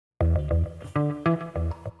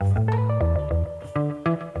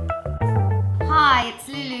Hi, it's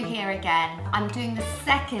Lulu here again. I'm doing the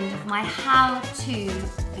second of my how-to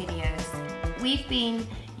videos. We've been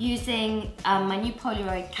using my new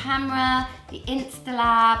Polaroid camera, the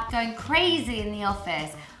InstaLab, going crazy in the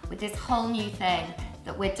office with this whole new thing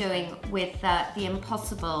that we're doing with the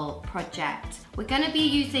Impossible project. We're going to be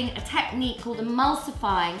using a technique called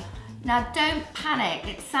emulsifying. Now don't panic,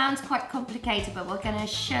 it sounds quite complicated, but we're going to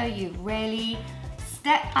show you really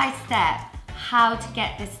step by step how to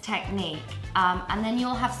get this technique, and then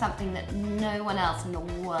you'll have something that no one else in the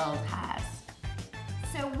world has.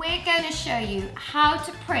 So we're going to show you how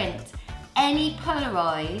to print any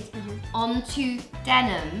Polaroid onto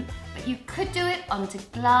denim, but you could do it onto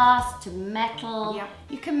glass, to metal,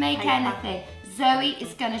 you can make anything. Zoe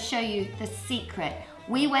is going to show you the secret.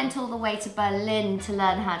 We went all the way to Berlin to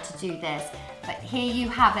learn how to do this, but here you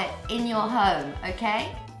have it in your home,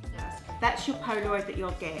 okay? That's your Polaroid that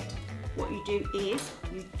you'll get. What you do is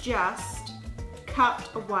you just cut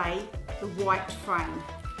away the white frame.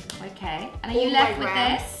 Okay, and are you left with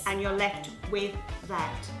this? And you're left with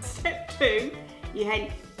that. Step 2,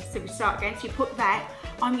 so we start again, so you put that.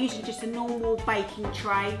 I'm using just a normal baking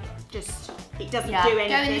tray, it doesn't do anything.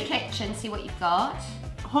 Go in the kitchen, see what you've got.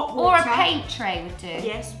 Hot water. Or a paint tray would do.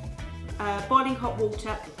 Yes, boiling hot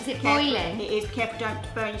water. Is it boiling? It is, careful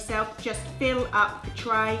don't burn yourself. Just fill up the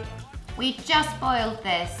tray. We just boiled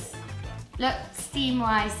this. Look, steam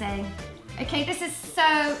rising. Okay, this is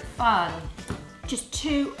so fun. Just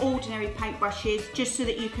 2 ordinary paintbrushes, just so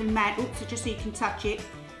that you can just so you can touch it.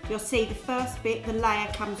 You'll see the first bit, the layer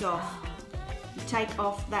comes off. You take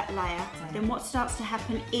off that layer. Then what starts to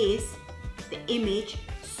happen is the image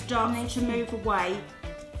starts to move away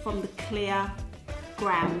from the clear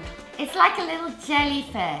ground. It's like a little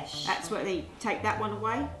jellyfish. That's what they take that one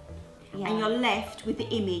away, and you're left with the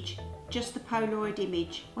image. Just the Polaroid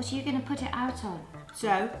image. What are you going to put it out on?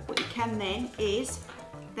 So what you can then is,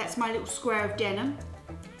 that's my little square of denim.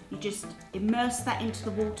 You just immerse that into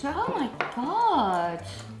the water. Oh my God.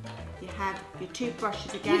 You have your 2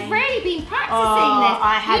 brushes again. You've really been practicing this.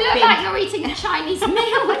 I have you look like you're eating a Chinese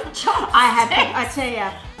meal with chopsticks. I tell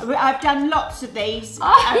you, I've done lots of these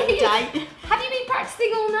every day. Have you been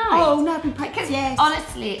practicing all night? Oh no, I've been practicing, yes.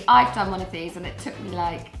 Honestly, I've done one of these and it took me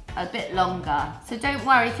like a bit longer. So don't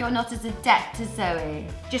worry if you're not as adept as Zoe.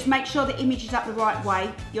 Just make sure the image is up the right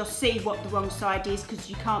way. You'll see what the wrong side is because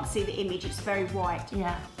you can't see the image, it's very white.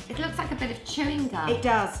 Yeah. It looks like a bit of chewing gum. It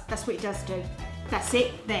does, that's what it does do. That's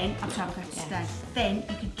it, then, I'm trying to put it down. Then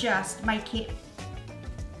you can just make it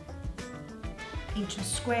into a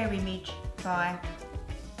square image by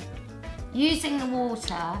using the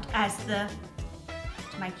water as to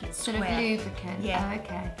make it sort square. Of lubricant. Yeah. Oh,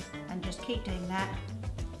 okay. And just keep doing that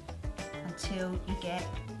until you get.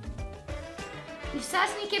 You've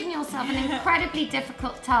certainly given yourself an incredibly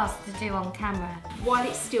difficult task to do on camera. While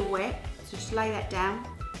it's still wet, so just lay that down.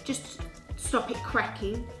 Just stop it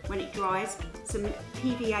cracking when it dries. Some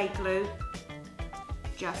PVA glue.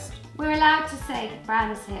 We're allowed to say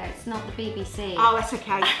brands here, it's not the BBC. Oh, that's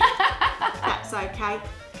okay. That's okay.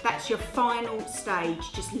 That's your final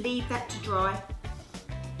stage. Just leave that to dry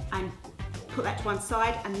and put that to one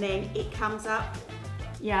side, and then it comes up.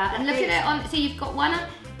 Yeah, and look at it on, so you've got one on,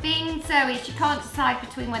 being Zoe, she can't decide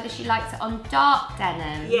between whether she likes it on dark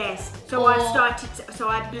denim. Yes, so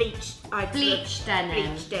I bleached denim.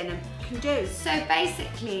 Bleached denim. Can do. So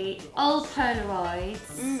basically, old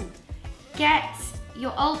Polaroids, get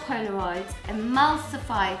your old Polaroids,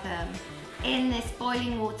 emulsify them in this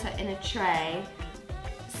boiling water in a tray,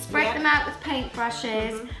 spread them out with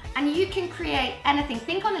paintbrushes, and you can create anything.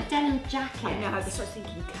 Think on a denim jacket. I know, that's what I was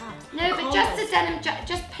thinking, cut. No, but just a denim jacket,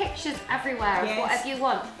 just pictures everywhere of whatever you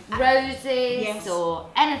want. Roses or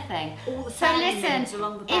anything. All the so listen,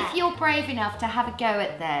 along the back. if you're brave enough to have a go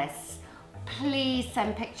at this, please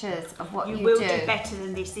send pictures of what you do. You will do better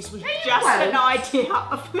than this. This was just an idea,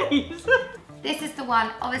 please. This is the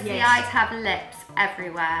one. Obviously, I'd have lips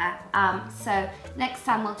everywhere. So next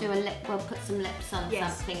time we'll do a lip. We'll put some lips on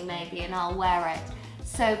something maybe, and I'll wear it.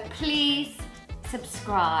 So please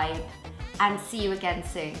subscribe, and see you again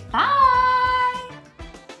soon. Bye.